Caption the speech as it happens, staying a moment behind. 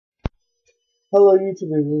Hello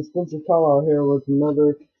YouTubers, it's Spencer Carlisle here with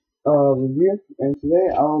another review, and today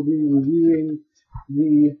I'll be reviewing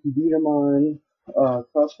the b-daman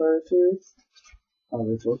crossfire series,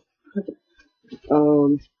 obviously.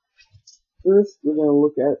 Um, First we're going to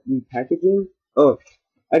look at the packaging. Oh,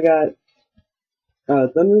 I got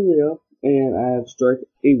Thunder Leo, and I have Strike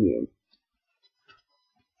Avian.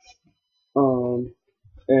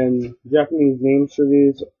 And Japanese names for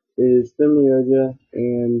these is Thunderlioja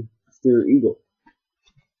and Steer Eagle.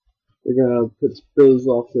 We're going to put those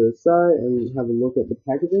off to the side and have a look at the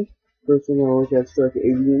packaging. First, we're going to look at Strike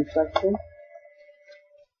Avian section.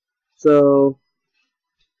 So,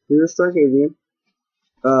 here's Strike Avian.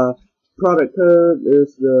 Product code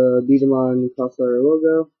is the b-daman crossfire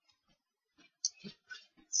logo.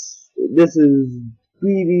 This is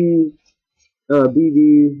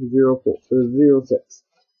BD06.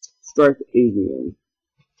 Strike Avian.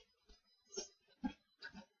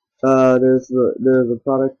 There's a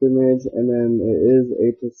product image, and then it is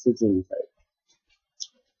a precision type.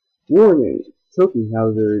 Warning: choking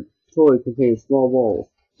hazard. Toy contains small balls,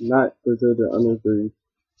 not for children under 3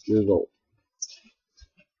 years old.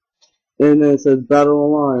 And then it says Battle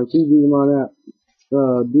Online, free b-daman app,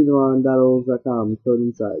 b-damanbattles.com, code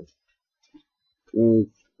inside. And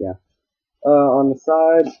yeah. On the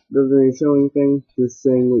side, doesn't really show anything, just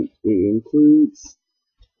saying what it includes.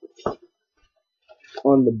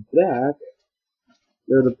 On the back,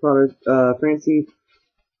 there's a product, fancy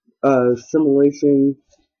simulation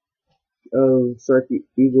of Strike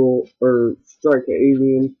Eagle, or Strike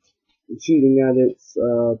Avian, shooting at its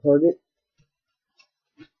target.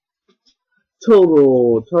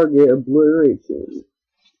 Total target obliteration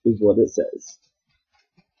is what it says.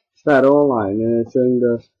 Battle Online, and it's showing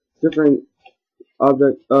the different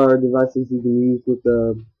object or devices you can use with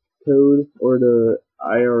the code or the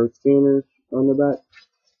IR scanner on the back.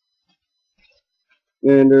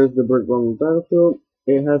 And there's the brick-wrong battlefield.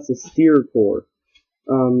 It has the steer core.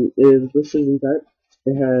 It is precision type.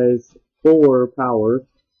 It has 4 power.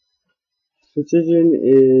 Precision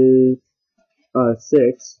is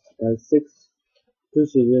 6. It has 6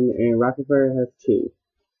 precision, and rapid fire has 2.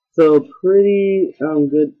 So pretty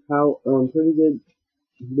good pretty good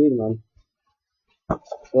b-daman.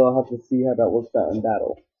 Well, I'll have to see how that works out in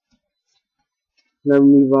battle. Now we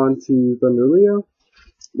move on to Thunder Leo.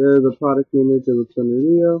 There's a product image of the Thunder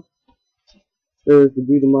Leo. There's the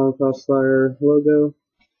b-daman crossfire logo.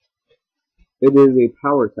 It is a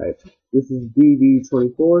power type. This is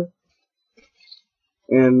BD24.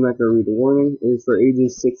 And I'm not going to read the warning. It is for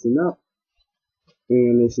ages 6 and up.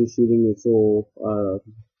 And this is shooting its little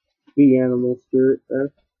bee animal spirit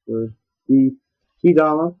there. Or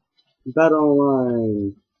b-daman. Battle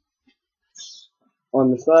Online.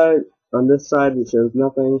 On this side it shows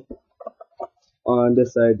nothing. On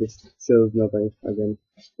this side it shows nothing again.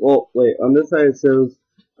 Well, wait, on this side it shows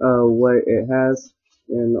what it has,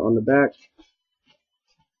 and on the back,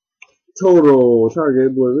 total target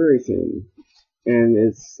obliteration. And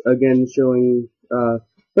it's again showing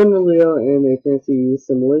Thunder Leo in a fancy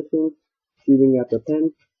simulation, shooting at the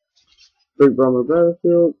pen. Big Bomber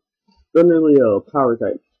Battlefield. Thunder Leo, power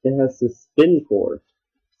type. It has the spin core.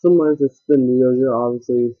 Similar to Spin Leoja,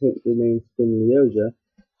 obviously hit the name Spin Leoja.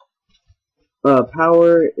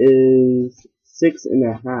 Power is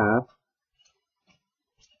 6.5.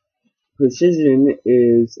 Precision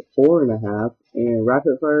is 4.5, and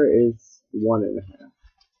rapid fire is 1.5.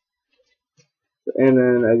 And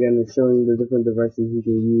then again, it's showing the different devices you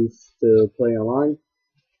can use to play online.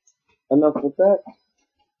 Enough with that.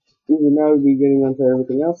 We will now be getting onto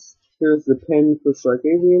everything else. Here's the pen for Strike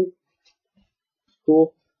Avian.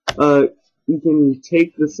 Cool. You can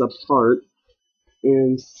take this apart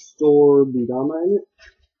and store b-daman in it.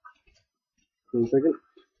 For a second.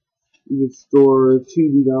 You can store 2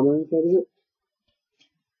 b-daman inside of it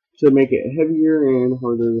to make it heavier and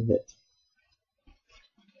harder to hit.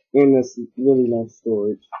 And that's really nice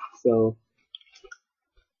storage. So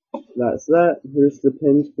that's that. Here's the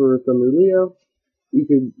pins for Thunder Leo. You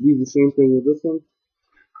could do the same thing with this one.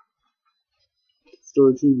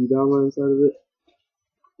 Store 2 b-daman inside of it,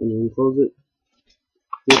 and then close it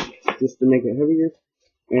just to make it heavier.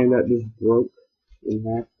 And that just broke in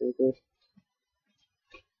half right there.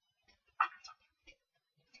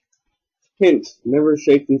 Hint: never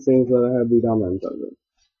shake these things that have b-daman inside of them.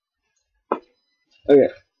 Okay.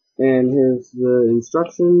 And here's the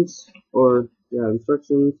instructions,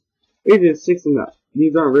 instructions. Ages 6 and up.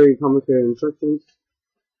 These aren't very complicated instructions.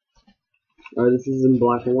 This is in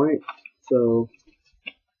black and white, so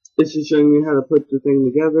it's just showing you how to put the thing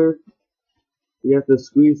together. You have to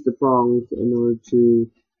squeeze the prongs in order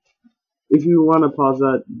to If you want to pause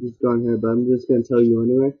that, just go ahead, but I'm just going to tell you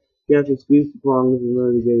anyway. You have to squeeze the prongs in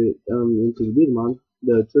order to get it into the b-daman,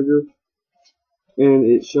 the trigger, and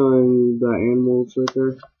it's showing the animals right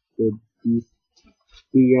there, the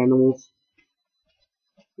bee animals.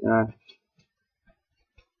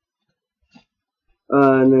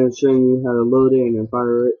 And then it's showing you how to load it and then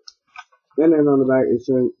fire it. And then on the back it's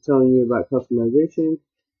telling you about customization.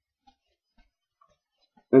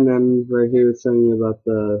 And then right here it's telling you about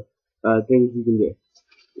the things you can do.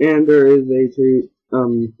 And there is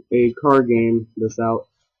a card game that's out.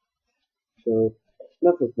 So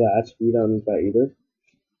enough of that. We don't need that either.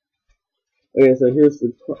 Okay, so here's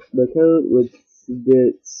the code, which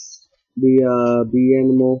gets the bee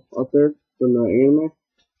animal up there from the anime.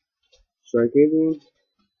 Strike Avian.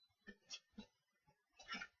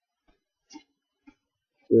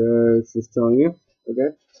 It's just telling you.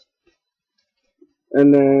 Okay.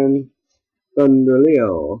 And then Thunder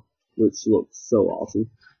Leo, which looks so awesome.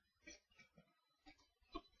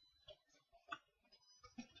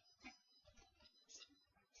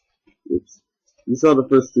 Oops. You saw the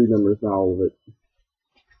first 3 numbers, not all of it.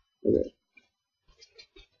 Okay.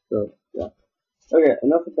 So, yeah. Okay,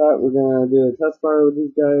 enough of that. We're gonna do a test fire with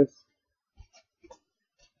these guys.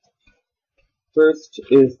 First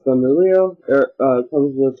is Thunder Leo.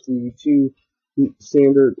 Comes with the 2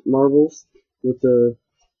 standard marbles with the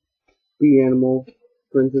bee animal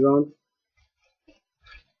printed on.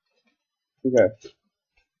 Okay.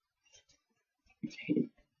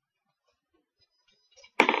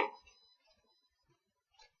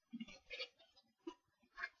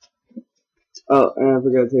 Oh, and I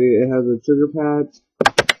forgot to tell you, it has a trigger pad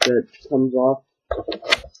that comes off.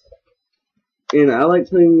 And I like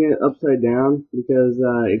putting it upside down because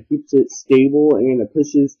it keeps it stable and it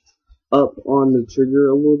pushes up on the trigger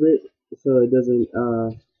a little bit so it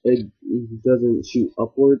doesn't shoot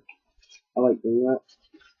upward. I like doing that.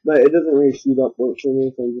 But it doesn't really shoot upward for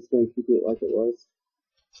me, so I'm just going to keep it like it was.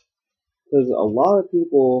 Because a lot of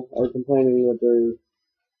people are complaining that their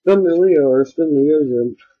Thunder Leo or Spin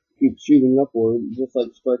Leo keeps shooting upward, just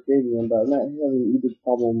like Sparkadian, but I'm not having either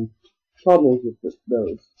problems with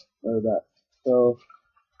those or that. So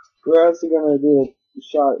we're actually gonna do a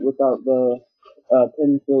shot without the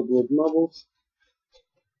pin filled with marbles.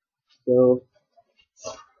 So,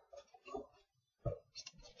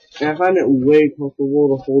 and I find it way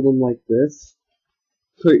comfortable to hold them like this.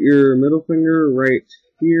 Put your middle finger right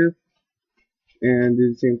here, and do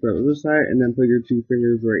the same for the other side, and then put your 2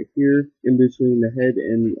 fingers right here in between the head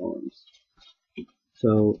and the arms.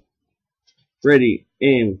 So, ready,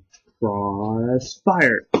 aim, cross,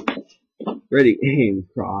 fire. Ready, aim,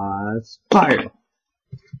 cross, fire.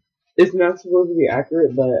 It's not supposed to be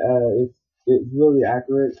accurate, but it's really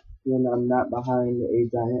accurate when I'm not behind a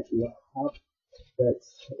giant laptop that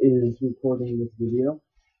is recording this video.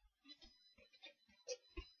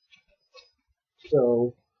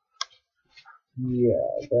 So,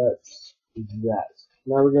 yeah, that's that.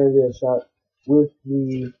 Now we're going to do a shot with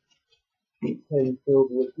the pen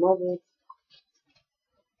filled with marbles.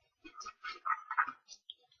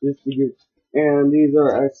 Just to get, and these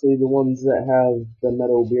are actually the ones that have the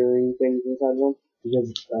metal bearing things inside them because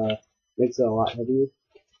it makes it a lot heavier.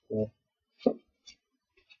 So,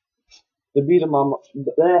 the b-daman,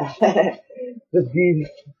 the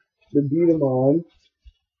b-daman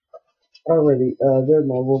already, their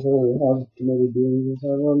marbles already have metal bearings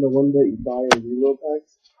inside them. The one that you buy in reload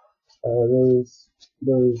packs, those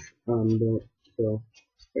don't. So,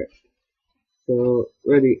 okay. So,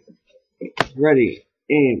 ready,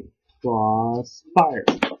 aim, cross, fire.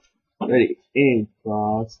 Ready, aim,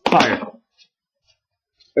 cross, fire.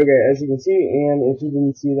 Okay, as you can see, and if you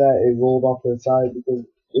didn't see that, it rolled off to the side because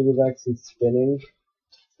it was actually spinning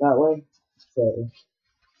that way. So,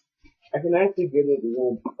 I can actually get it to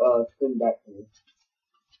roll, spin back to me.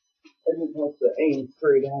 I just have to aim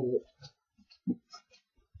straight at it.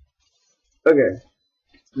 Okay,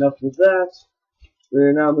 enough with that.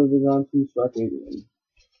 We're now moving on to Sparkadian.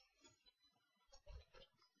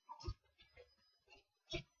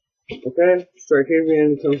 Okay,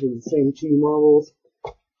 Sparkadian comes with the same 2 marbles.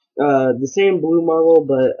 The same blue marble,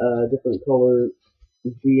 but different color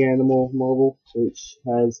bee animal marble, which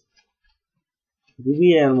has the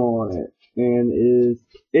bee animal on it, and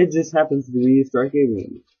it just happens to be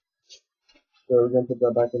Sparkadian. So we're gonna put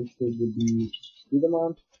that back into the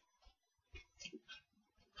b-daman.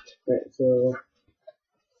 Okay, so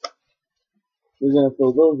we're gonna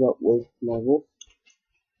fill those up with marbles,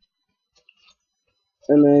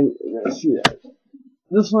 and then we're gonna shoot at it.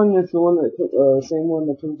 This one is the one that same one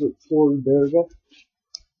that comes with 4 Berga,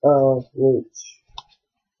 which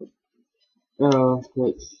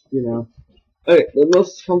which, you know. Okay, the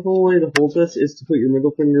most comfortable way to hold this is to put your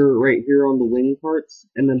middle finger right here on the wing parts,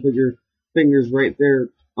 and then put your fingers right there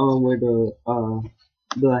where the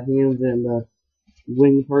hands and the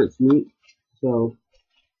wing parts meet. So,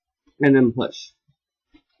 and then push.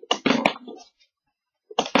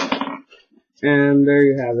 And there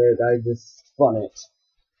you have it. I just spun it.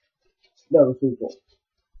 That was pretty cool.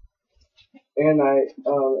 And and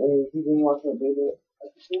if you didn't watch my Beyblade,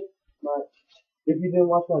 if you didn't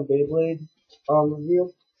watch my Beyblade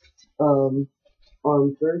review,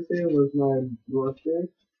 on Thursday was my birthday,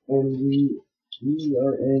 and we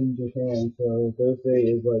are in Japan, so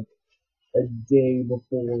Thursday is like a day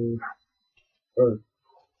before, or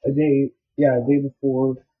a day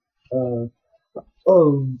before, uh,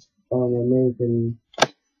 oh, American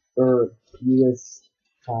or U.S.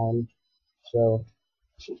 time. So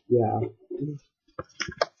yeah.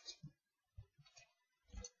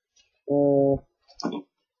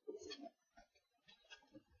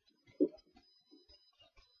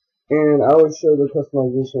 And I would show the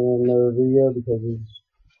customization in another video because it's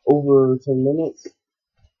over 10 minutes.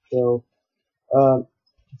 So,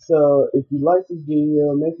 so if you like this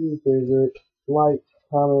video, make it your favorite, like,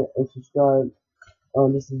 comment, and subscribe.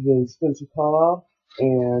 This has been Spencer Carlisle,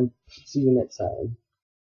 and see you next time.